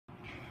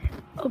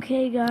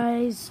Okay,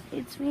 guys,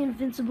 it's me,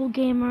 Invincible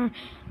Gamer.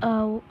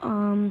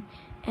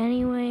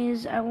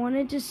 Anyways, I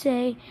wanted to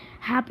say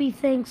happy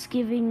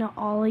Thanksgiving to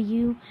all of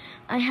you.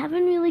 I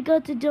haven't really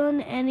got to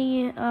done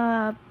any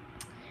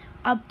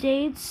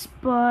updates,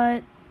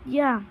 but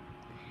yeah,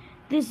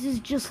 this is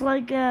just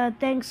like a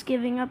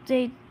Thanksgiving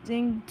update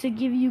thing to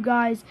give you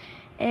guys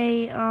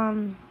a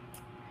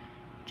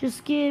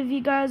just give you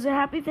guys a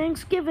happy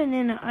Thanksgiving,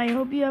 and I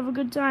hope you have a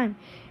good time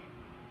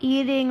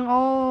eating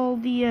all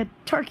the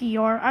turkey,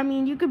 or I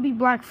mean, you could be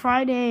Black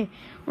Friday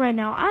right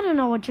now. I don't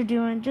know what you're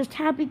doing. Just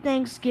happy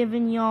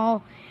Thanksgiving,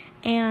 y'all,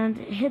 and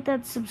hit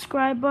that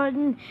subscribe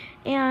button.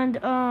 And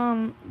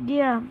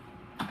yeah,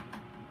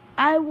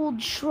 I will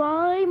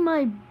try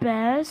my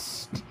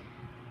best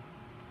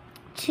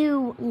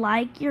to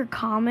like your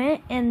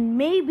comment, and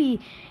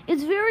maybe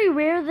it's very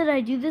rare that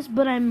I do this,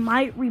 but I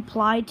might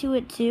reply to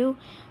it too.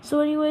 So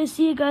anyway,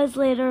 see you guys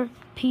later.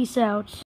 Peace out.